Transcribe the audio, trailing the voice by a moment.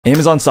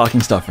Amazon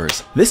Stocking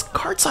Stuffers. This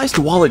cart-sized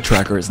wallet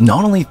tracker is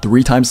not only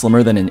 3 times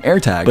slimmer than an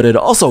AirTag, but it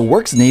also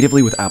works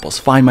natively with Apple's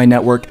Find My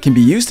network, can be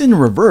used in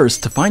reverse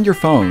to find your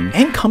phone,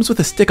 and comes with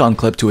a stick-on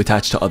clip to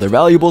attach to other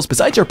valuables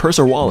besides your purse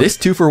or wallet. This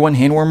 2-for-1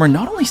 hand warmer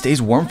not only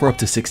stays warm for up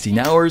to 16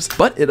 hours,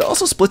 but it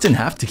also splits in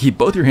half to keep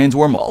both your hands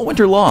warm all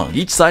winter long.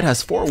 Each side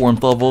has 4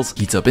 warmth levels,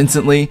 heats up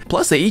instantly,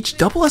 plus they each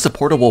double as a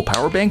portable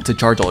power bank to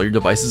charge all your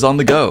devices on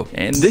the go.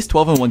 And this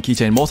 12-in-1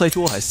 keychain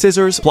multi-tool has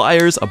scissors,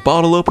 pliers, a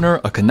bottle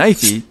opener, a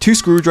knifey, 2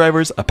 screwdrivers,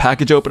 a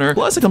package opener,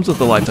 plus it comes with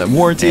a lifetime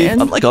warranty.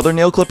 And unlike other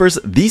nail clippers,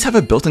 these have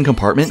a built-in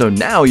compartment, so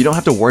now you don't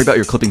have to worry about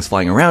your clippings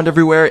flying around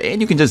everywhere, and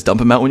you can just dump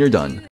them out when you're done.